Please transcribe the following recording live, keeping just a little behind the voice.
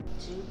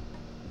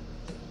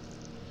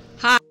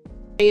Hi,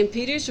 Diane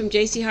Peters from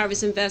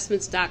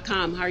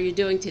jcharvestinvestments.com. How are you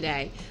doing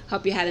today?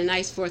 Hope you had a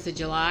nice 4th of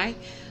July.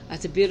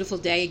 It's a beautiful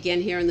day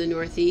again here in the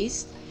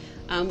Northeast.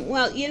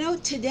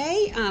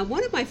 Today,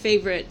 one of my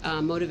favorite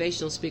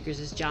motivational speakers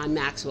is John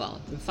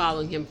Maxwell. I've been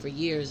following him for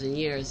years and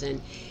years,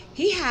 and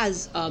he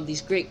has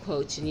these great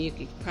quotes, and you've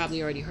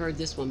probably already heard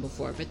this one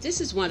before, but this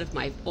is one of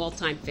my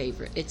all-time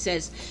favorite. It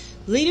says,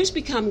 "Leaders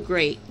become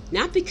great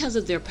not because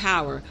of their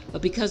power,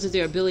 but because of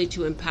their ability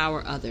to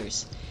empower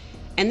others."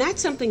 And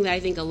that's something that I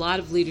think a lot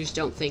of leaders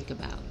don't think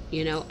about.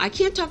 I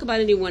can't talk about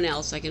anyone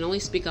else. I can only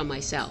speak on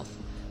myself.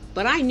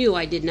 But I knew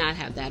I did not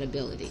have that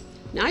ability.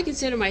 Now, I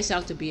consider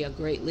myself to be a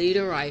great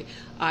leader. I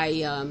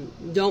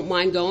don't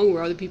mind going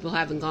where other people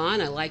haven't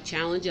gone. I like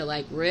challenge. I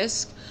like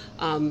risk.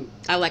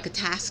 I like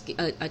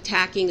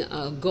attacking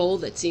a goal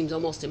that seems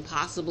almost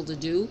impossible to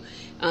do.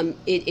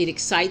 It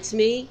excites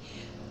me.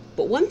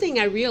 But one thing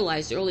I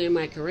realized early in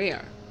my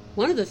career,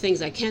 one of the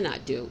things I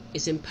cannot do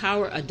is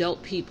empower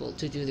adult people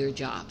to do their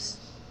jobs.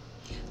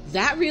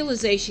 That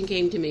realization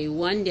came to me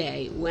one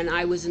day when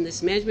I was in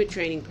this management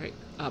training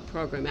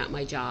program at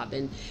my job,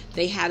 and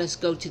they had us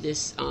go to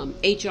this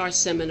HR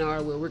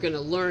seminar where we're going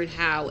to learn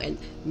how, and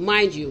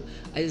mind you,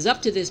 I was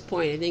up to this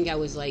point, I think I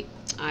was like,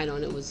 I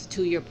don't know, it was a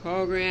 2-year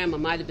program, I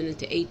might have been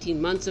into 18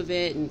 months of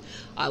it, and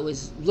I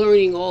was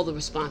learning all the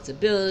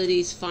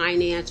responsibilities,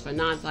 finance for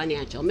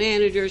non-financial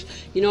managers,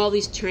 all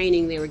these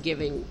training they were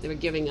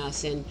giving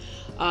us, and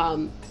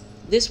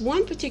this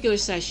one particular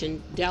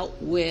session dealt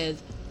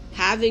with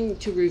having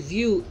to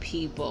review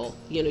people,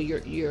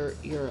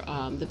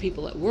 the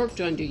people that worked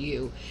under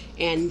you,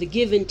 and the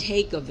give and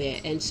take of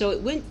it. And so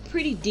it went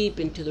pretty deep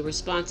into the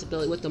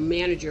responsibility, what the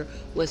manager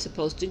was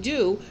supposed to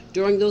do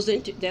during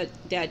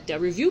that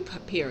review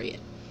period.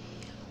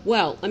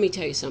 Well, let me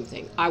tell you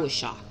something. I was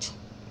shocked.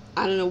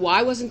 I don't know why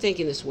I wasn't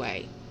thinking this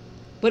way,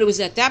 but it was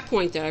at that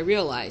point that I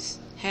realized,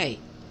 hey,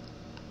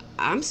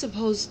 I'm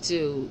supposed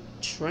to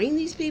train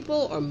these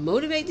people or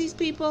motivate these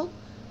people?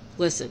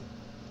 Listen,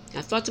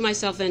 I thought to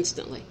myself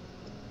instantly,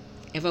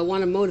 if I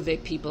want to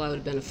motivate people, I would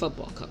have been a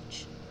football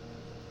coach.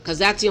 Because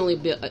that's the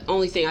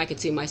only thing I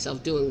could see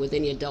myself doing with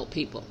any adult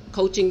people.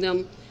 Coaching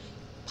them,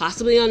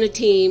 possibly on a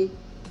team.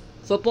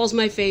 Football's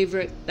my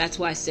favorite. That's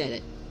why I said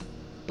it.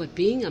 But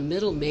being a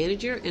middle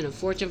manager in a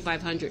Fortune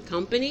 500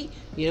 company,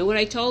 you know what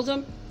I told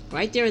them?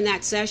 Right there in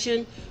that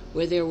session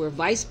where there were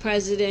vice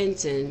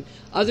presidents and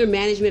other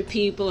management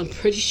people, I'm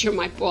pretty sure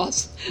my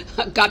boss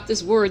got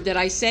this word that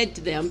I said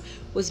to them,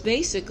 was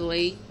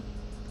basically,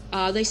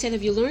 they said,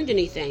 have you learned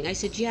anything? I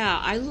said,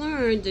 yeah, I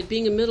learned that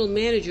being a middle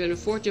manager in a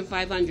Fortune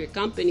 500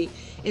 company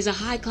is a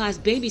high-class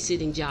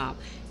babysitting job.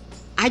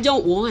 I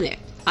don't want it.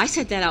 I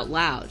said that out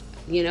loud.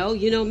 You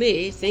know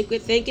me, think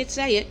it,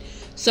 say it.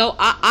 So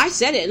I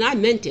said it and I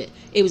meant it.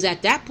 It was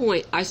at that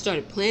point I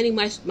started planning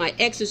my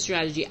exit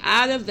strategy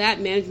out of that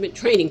management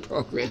training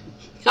program.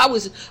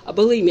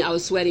 Believe me, I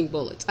was sweating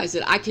bullets. I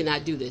said, I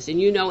cannot do this.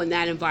 And in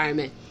that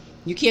environment,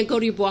 you can't go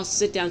to your boss,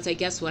 sit down and say,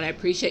 guess what, I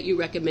appreciate you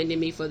recommending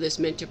me for this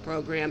mentor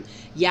program,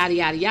 yada,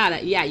 yada,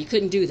 yada. Yeah, you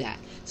couldn't do that.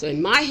 So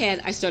in my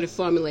head, I started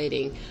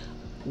formulating,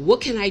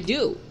 what can I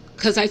do?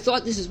 Because I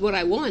thought this is what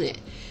I wanted.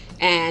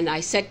 And I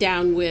sat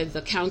down with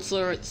the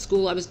counselor at the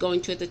school I was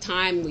going to at the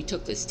time. We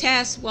took this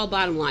test. Well,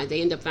 bottom line,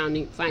 they ended up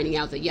finding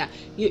out that, yeah,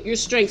 your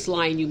strengths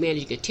lie in you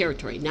managing a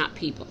territory, not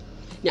people.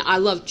 Now, I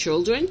love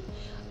children.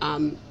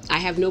 I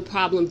have no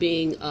problem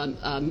being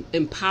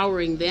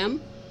empowering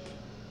them.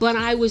 But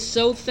I was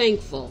so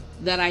thankful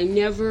that I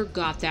never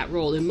got that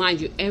role. And mind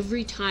you,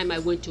 every time I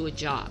went to a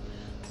job,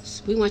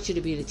 we want you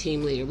to be the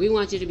team leader. We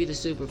want you to be the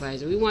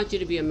supervisor. We want you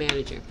to be a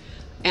manager.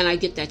 And I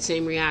get that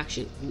same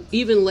reaction,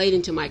 even late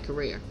into my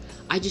career.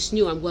 I just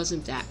knew I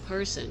wasn't that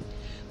person.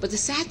 But the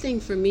sad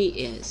thing for me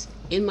is,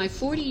 in my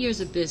 40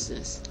 years of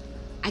business,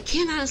 I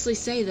can't honestly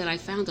say that I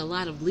found a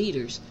lot of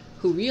leaders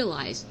who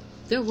realized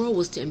their role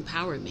was to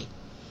empower me.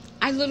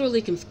 I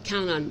literally can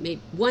count on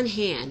maybe one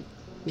hand,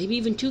 maybe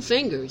even 2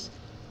 fingers,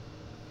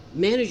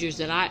 managers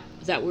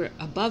that were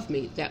above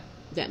me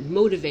that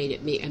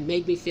motivated me and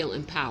made me feel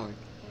empowered.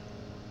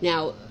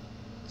 Now,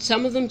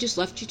 some of them just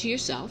left you to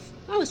yourself.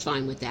 I was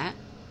fine with that.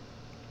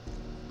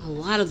 A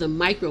lot of them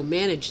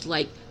micromanaged,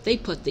 like they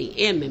put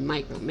the M in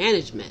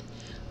micromanagement.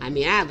 I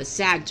mean, I have a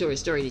sad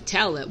story to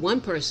tell that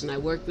one person I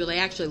worked with, I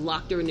actually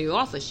locked her in the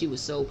office. She was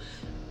so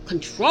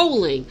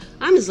controlling.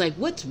 I'm just like,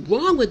 what's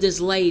wrong with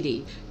this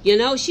lady?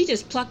 She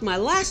just plucked my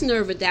last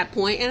nerve at that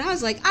point, and I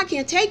was like, I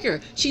can't take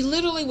her. She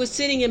literally was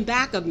sitting in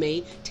back of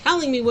me,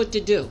 telling me what to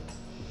do.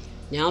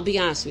 Now, I'll be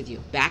honest with you.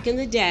 Back in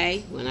the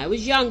day, when I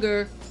was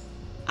younger,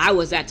 I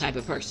was that type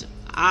of person.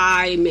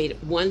 I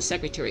made one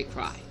secretary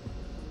cry.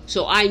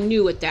 So I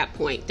knew at that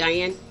point,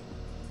 Diane,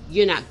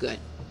 you're not good.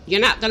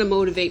 You're not going to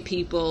motivate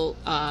people.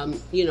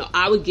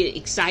 I would get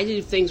excited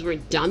if things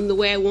weren't done the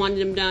way I wanted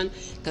them done,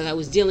 because I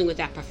was dealing with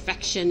that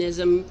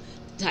perfectionism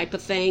type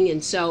of thing.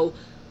 And so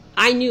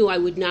I knew I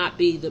would not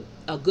be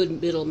a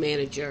good middle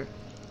manager.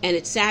 And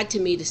it's sad to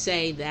me to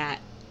say that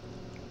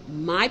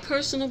my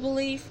personal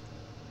belief,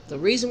 the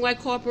reason why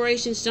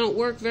corporations don't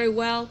work very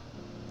well,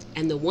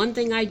 And the one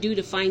thing I do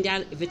to find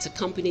out if it's a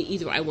company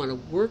either I want to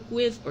work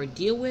with or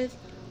deal with,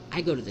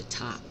 I go to the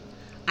top.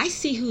 I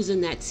see who's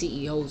in that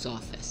CEO's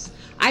office.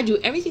 I do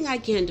everything I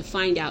can to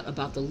find out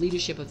about the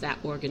leadership of that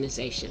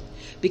organization.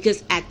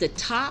 Because at the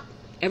top,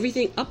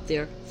 everything up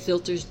there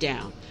filters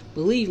down.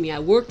 Believe me, I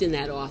worked in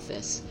that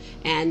office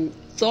and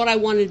thought I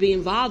wanted to be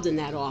involved in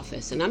that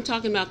office. And I'm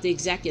talking about the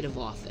executive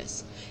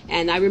office.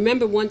 And I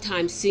remember one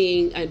time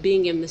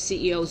being in the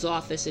CEO's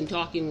office and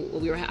talking.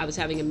 I was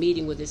having a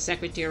meeting with his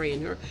secretary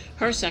and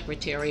her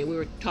secretary, and we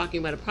were talking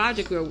about a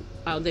project where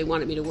they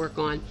wanted me to work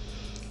on.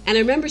 And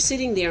I remember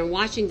sitting there and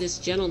watching this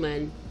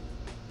gentleman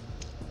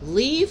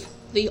leave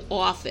the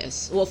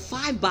office. Well,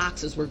 5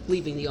 boxes were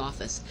leaving the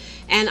office.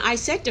 And I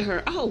said to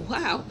her, "Oh,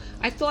 wow,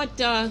 I thought,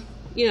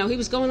 he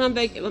was going on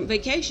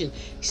vacation."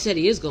 She said,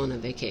 "He is going on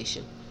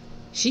vacation."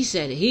 She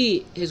said,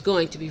 he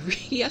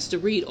has to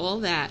read all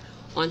that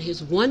on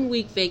his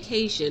 1-week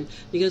vacation,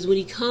 because when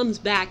he comes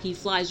back, he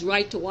flies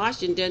right to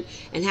Washington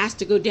and has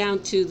to go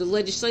down to the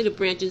legislative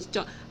branch and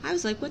talk. I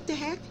was like, what the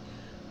heck?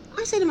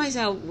 I said to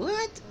myself,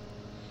 what?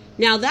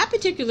 Now, that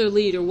particular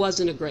leader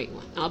wasn't a great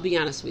one, I'll be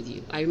honest with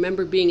you. I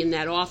remember being in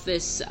that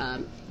office,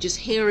 just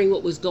hearing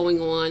what was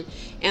going on,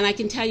 and I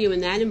can tell you in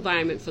that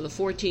environment for the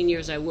 14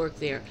 years I worked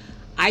there,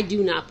 I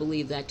do not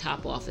believe that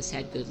top office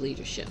had good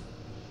leadership.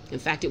 In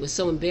fact, it was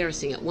so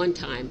embarrassing. At one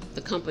time,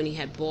 the company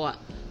had bought,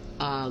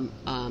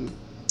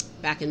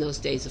 back in those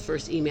days, the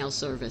first email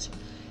service,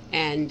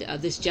 and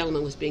this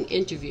gentleman was being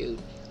interviewed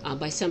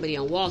by somebody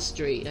on Wall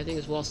Street. I think it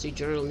was Wall Street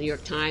Journal, New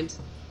York Times.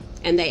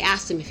 And they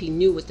asked him if he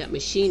knew what that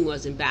machine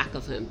was in back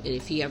of him and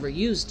if he ever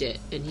used it.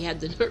 And he had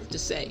the nerve to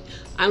say,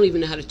 "I don't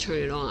even know how to turn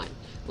it on."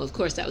 Well, of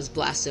course, that was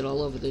blasted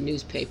all over the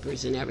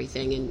newspapers and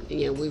everything.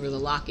 And, we were the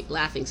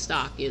laughing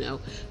stock,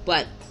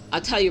 But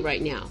I'll tell you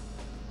right now,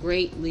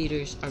 great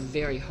leaders are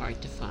very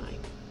hard to find.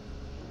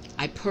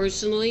 I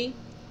personally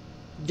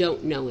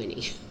don't know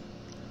any.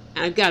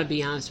 And I've got to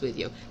be honest with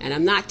you. And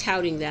I'm not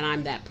touting that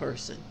I'm that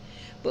person.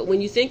 But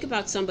when you think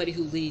about somebody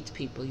who leads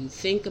people, you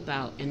think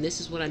about, and this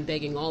is what I'm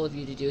begging all of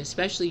you to do,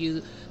 especially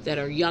you that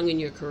are young in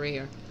your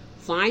career,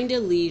 find a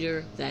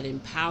leader that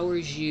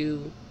empowers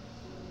you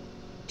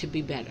to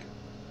be better,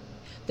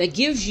 that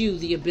gives you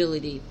the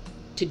ability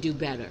to do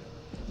better,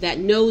 that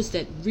knows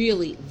that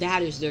really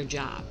that is their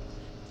job,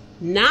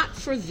 not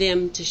for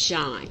them to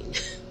shine.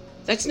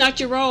 That's not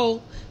your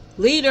role.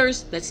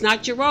 Leaders, that's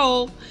not your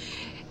role.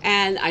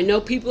 And I know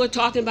people are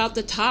talking about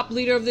the top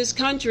leader of this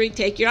country.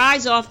 Take your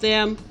eyes off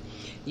them.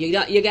 You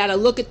got to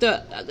look at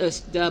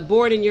the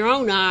board in your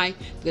own eye,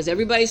 because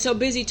everybody's so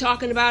busy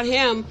talking about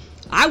him.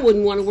 I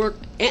wouldn't want to work.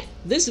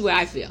 This is where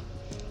I feel.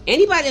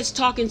 Anybody that's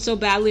talking so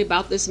badly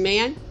about this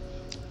man,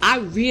 I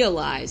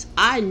realize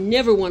I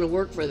never want to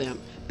work for them,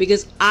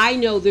 because I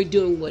know they're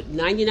doing what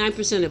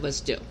 99% of us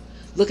do.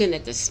 Looking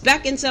at the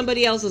speck in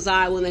somebody else's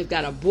eye when they've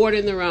got a board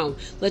in their own.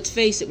 Let's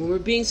face it, when we're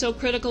being so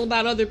critical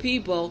about other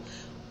people,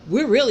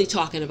 we're really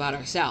talking about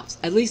ourselves.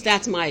 At least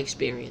that's my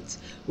experience.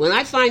 When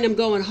I find I'm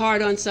going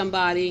hard on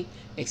somebody,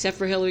 except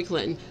for Hillary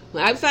Clinton,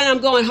 when I find I'm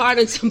going hard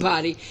on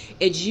somebody,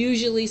 it's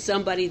usually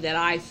somebody that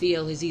I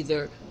feel has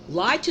either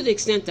lied to the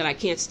extent that I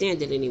can't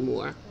stand it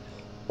anymore,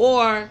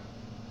 or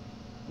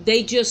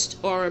they just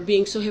are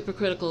being so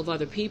hypocritical of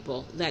other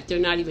people that they're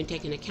not even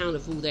taking account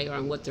of who they are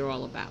and what they're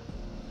all about.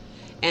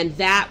 And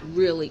that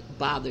really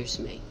bothers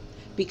me,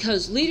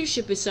 because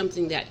leadership is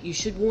something that you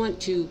should want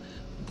to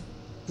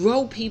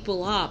grow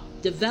people up,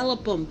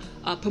 develop them,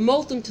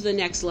 promote them to the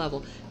next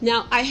level.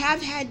 Now, I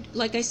have had,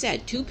 like I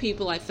said, 2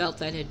 people I felt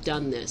that had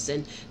done this,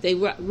 and they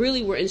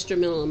really were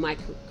instrumental in my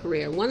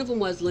career. One of them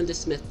was Linda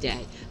Smith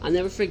Day. I'll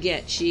never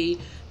forget. She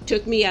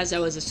took me as I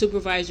was a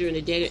supervisor in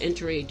a data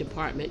entry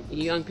department.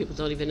 Young people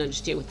don't even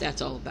understand what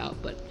that's all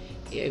about, but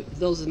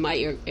those in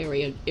my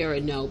era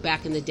know.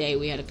 Back in the day,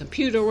 we had a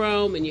computer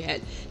room, and you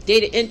had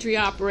data entry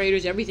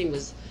operators. Everything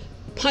was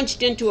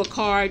punched into a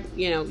card,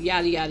 yada,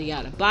 yada,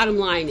 yada. Bottom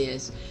line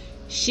is,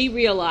 she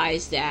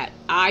realized that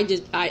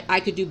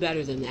I could do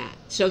better than that.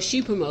 So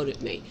she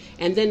promoted me.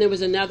 And then there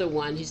was another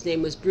one. His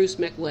name was Bruce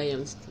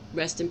McWilliams.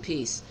 Rest in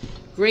peace.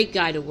 Great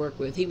guy to work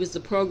with. He was the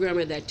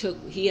programmer that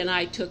he and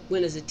I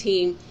went as a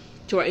team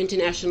to our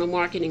international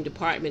marketing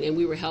department, and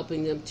we were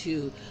helping them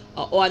to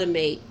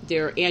automate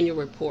their annual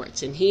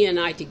reports. And he and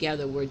I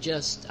together were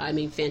just,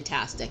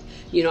 fantastic.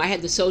 I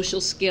had the social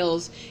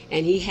skills,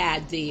 and he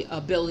had the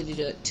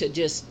ability to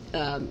just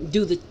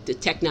do the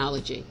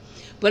technology.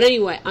 But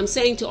anyway, I'm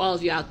saying to all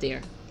of you out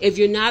there, if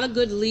you're not a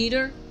good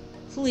leader,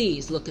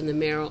 please look in the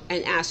mirror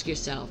and ask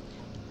yourself,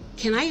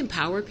 can I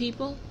empower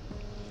people?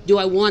 Do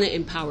I want to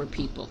empower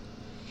people?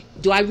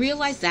 Do I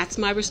realize that's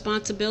my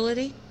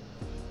responsibility?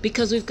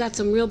 Because we've got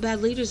some real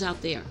bad leaders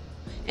out there.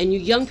 And you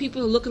young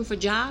people who are looking for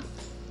jobs,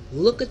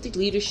 look at the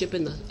leadership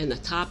in the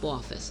top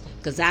office,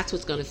 because that's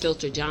what's going to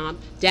filter down,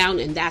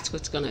 and that's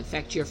what's going to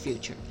affect your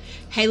future.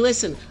 Hey,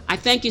 listen, I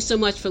thank you so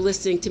much for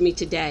listening to me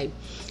today.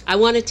 I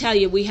want to tell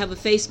you, we have a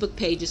Facebook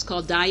page. It's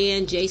called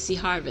Diane J.C.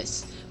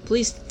 Harvest.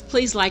 Please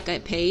please like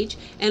that page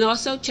and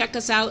also check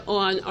us out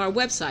on our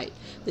website.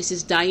 This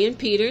is Diane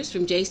Peters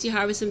from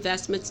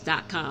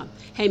jcharvestinvestments.com.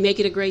 Hey, make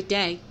it a great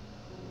day.